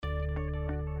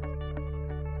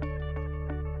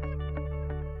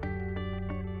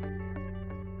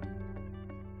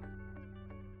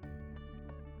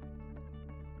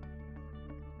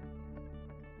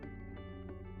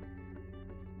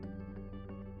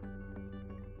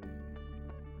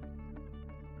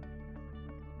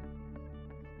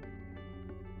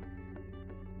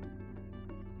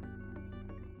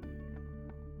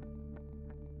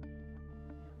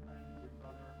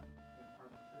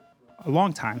a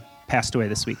long time, passed away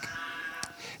this week.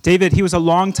 David, he was a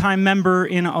longtime member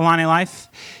in Illini Life.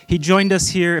 He joined us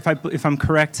here, if I'm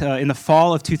correct, in the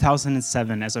fall of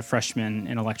 2007 as a freshman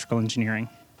in electrical engineering.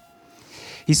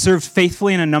 He served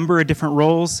faithfully in a number of different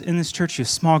roles in this church. He was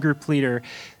small group leader,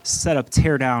 set up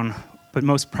teardown, but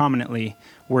most prominently,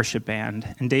 worship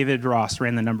band. And David Ross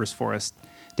ran the numbers for us.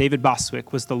 David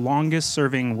Bostwick was the longest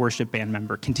serving worship band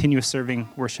member, continuous serving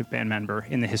worship band member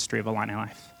in the history of Illini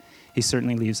Life. He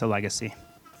certainly leaves a legacy.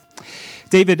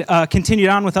 David continued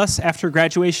on with us after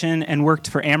graduation and worked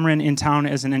for Ameren in town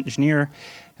as an engineer,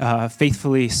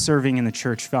 faithfully serving in the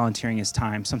church, volunteering his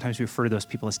time. Sometimes we refer to those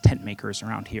people as tent makers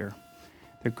around here.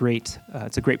 They're great.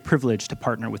 It's a great privilege to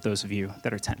partner with those of you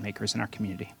that are tent makers in our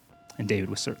community. And David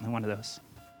was certainly one of those.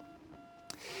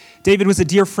 David was a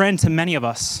dear friend to many of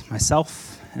us,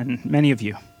 myself and many of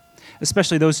you,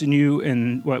 especially those who knew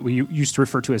in what we used to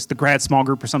refer to as the grad small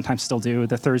group, or sometimes still do,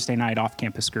 the Thursday night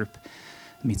off-campus group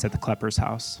that meets at the Klepper's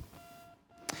house.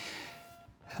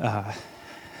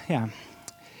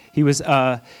 He was,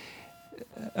 as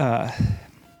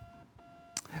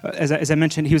I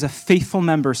mentioned, he was a faithful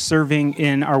member serving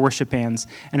in our worship bands,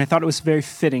 and I thought it was very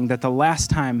fitting that the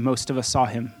last time most of us saw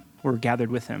him or gathered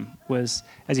with him was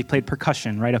as he played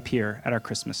percussion right up here at our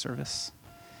Christmas service.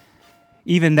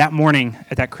 Even that morning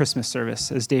at that Christmas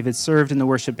service, as David served in the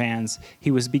worship bands, he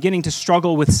was beginning to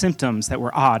struggle with symptoms that were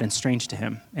odd and strange to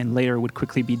him, and later would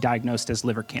quickly be diagnosed as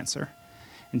liver cancer.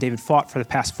 And David fought for the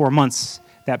past 4 months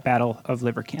that battle of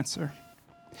liver cancer.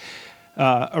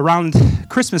 Around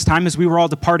Christmas time, as we were all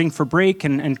departing for break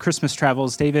and Christmas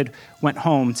travels, David went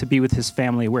home to be with his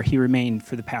family, where he remained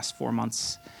for the past 4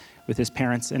 months with his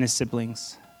parents and his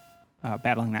siblings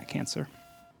battling that cancer.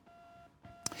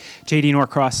 J.D.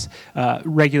 Norcross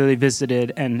regularly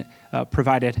visited and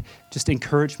provided just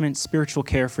encouragement, spiritual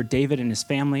care for David and his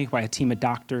family, while a team of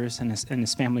doctors and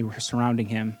his family were surrounding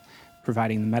him,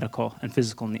 providing the medical and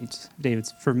physical needs,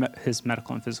 his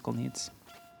medical and physical needs.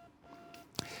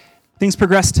 Things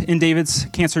progressed in David's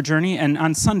cancer journey, and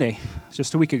on Sunday,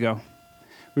 just a week ago,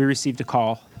 we received a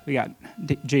call.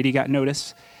 J.D. got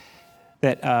notice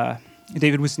that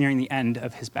David was nearing the end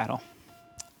of his battle,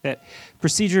 that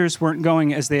procedures weren't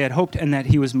going as they had hoped, and that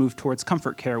he was moved towards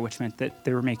comfort care, which meant that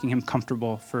they were making him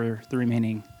comfortable for the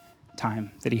remaining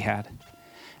time that he had.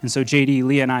 And so J.D.,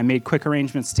 Leah, and I made quick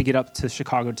arrangements to get up to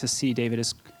Chicago to see David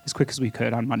as quick as we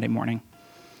could on Monday morning.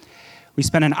 We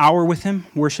spent an hour with him,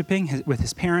 worshiping with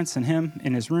his parents and him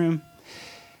in his room.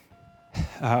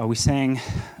 We sang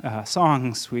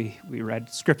songs, we read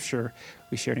scripture,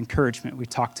 we shared encouragement, we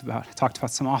talked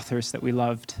about some authors that we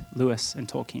loved, Lewis and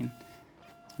Tolkien.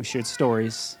 We shared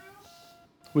stories,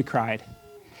 we cried.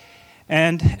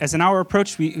 And as an hour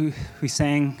approached, we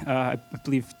sang, I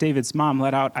believe David's mom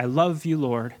let out, "I love you,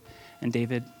 Lord," and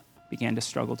David began to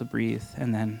struggle to breathe,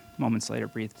 and then moments later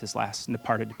breathed his last and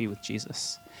departed to be with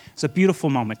Jesus. It's a beautiful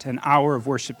moment, an hour of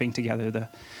worshiping together,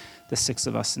 the six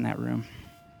of us in that room.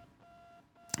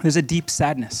 There's a deep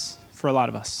sadness for a lot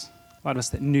of us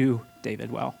that knew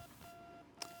David well.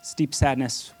 It's deep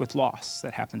sadness with loss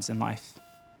that happens in life,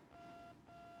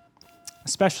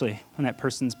 especially when that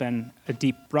person's been a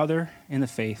deep brother in the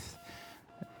faith,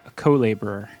 a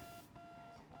co-laborer,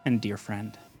 and a dear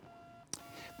friend.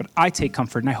 But I take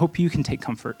comfort, and I hope you can take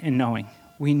comfort in knowing.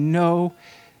 We know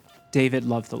David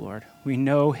loved the Lord. We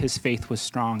know his faith was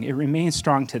strong. It remained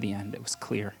strong to the end. It was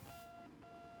clear.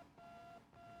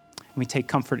 We take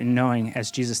comfort in knowing,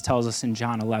 as Jesus tells us in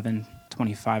John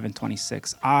 11:25 and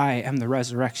 26, "I am the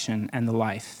resurrection and the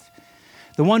life.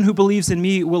 The one who believes in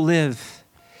me will live,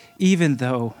 even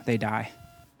though they die.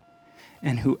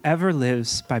 And whoever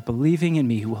lives by believing in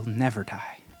me will never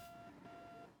die."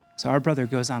 So our brother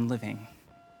goes on living.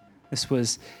 This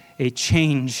was a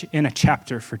change in a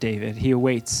chapter for David. He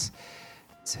awaits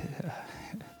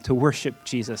to worship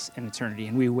Jesus in eternity,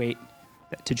 and we wait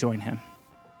to join him.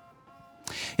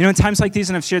 You know, in times like these,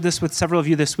 and I've shared this with several of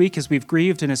you this week as we've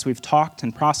grieved and as we've talked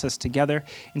and processed together,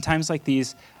 in times like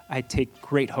these, I take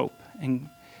great hope, and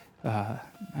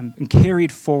I'm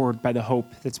carried forward by the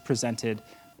hope that's presented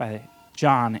by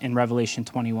John in Revelation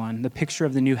 21, the picture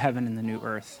of the new heaven and the new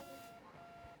earth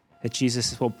that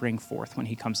Jesus will bring forth when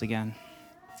he comes again.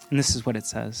 And this is what it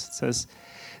says. It says,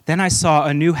 "Then I saw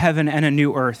a new heaven and a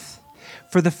new earth.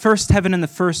 For the first heaven and the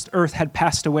first earth had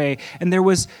passed away, and there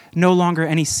was no longer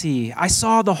any sea. I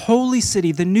saw the holy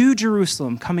city, the new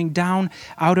Jerusalem, coming down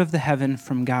out of the heaven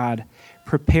from God,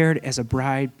 prepared as a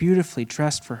bride, beautifully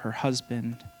dressed for her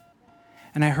husband.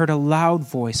 And I heard a loud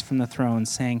voice from the throne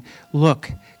saying,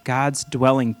 'Look, God's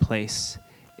dwelling place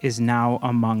is now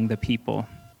among the people,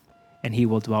 and he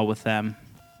will dwell with them.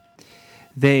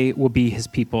 They will be his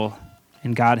people,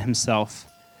 and God himself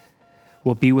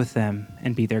will be with them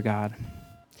and be their God.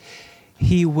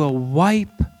 He will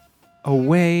wipe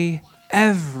away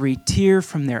every tear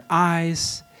from their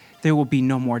eyes. There will be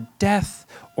no more death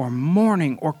or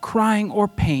mourning or crying or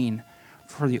pain,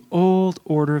 for the old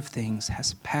order of things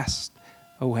has passed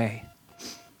away.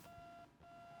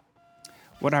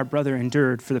 What our brother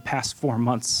endured for the past 4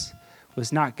 months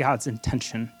was not God's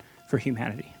intention for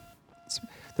humanity. It's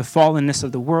the fallenness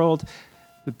of the world,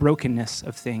 the brokenness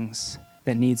of things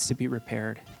that needs to be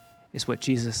repaired is what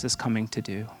Jesus is coming to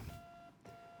do.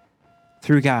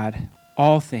 Through God,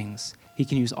 all things, he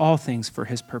can use all things for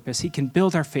his purpose. He can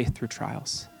build our faith through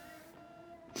trials.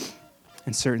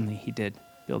 And certainly he did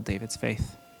build David's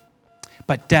faith.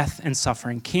 But death and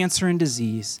suffering, cancer and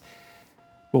disease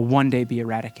will one day be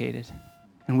eradicated.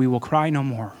 And we will cry no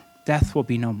more. Death will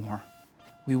be no more.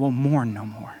 We will mourn no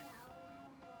more.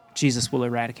 Jesus will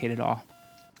eradicate it all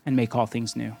and make all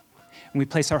things new. And we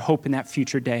place our hope in that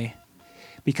future day,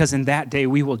 because in that day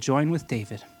we will join with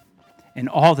David and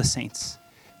all the saints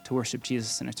to worship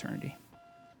Jesus in eternity.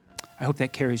 I hope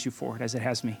that carries you forward as it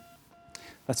has me.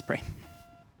 Let's pray.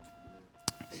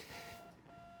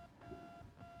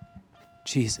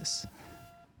 Jesus,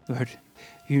 Lord,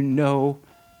 you know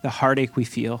the heartache we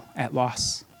feel at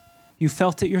loss. You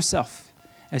felt it yourself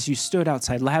as you stood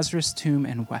outside Lazarus' tomb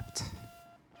and wept.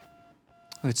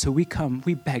 Lord, so we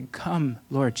beg, come,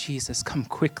 Lord Jesus, come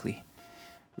quickly.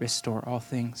 Restore all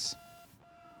things.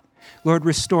 Lord,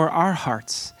 restore our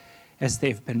hearts as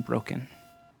they've been broken,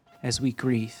 as we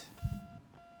grieve.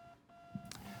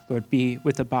 Lord, be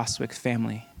with the Bostwick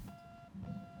family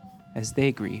as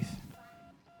they grieve.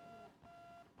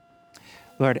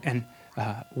 Lord, and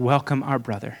welcome our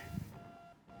brother.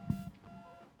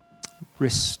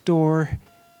 Restore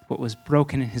what was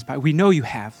broken in his body. We know you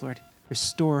have, Lord.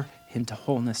 Restore him to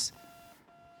wholeness.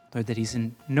 Lord, that he's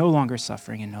no longer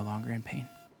suffering and no longer in pain.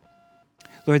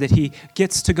 Lord, that he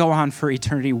gets to go on for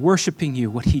eternity worshiping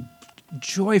you, what he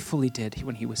joyfully did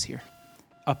when he was here,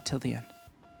 up till the end.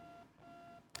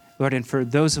 Lord, and for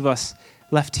those of us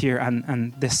left here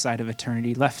on this side of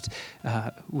eternity, left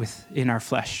in our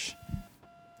flesh,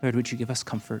 Lord, would you give us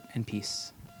comfort and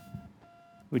peace?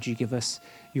 Would you give us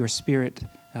your Spirit?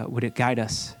 Would it guide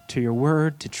us to your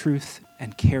word, to truth,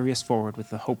 and carry us forward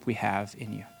with the hope we have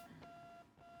in you?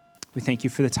 We thank you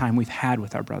for the time we've had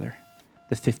with our brother,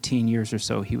 the 15 years or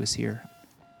so he was here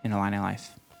in Illini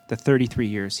Life, the 33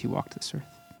 years he walked this earth.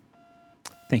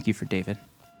 Thank you for David.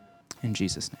 In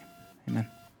Jesus' name, amen.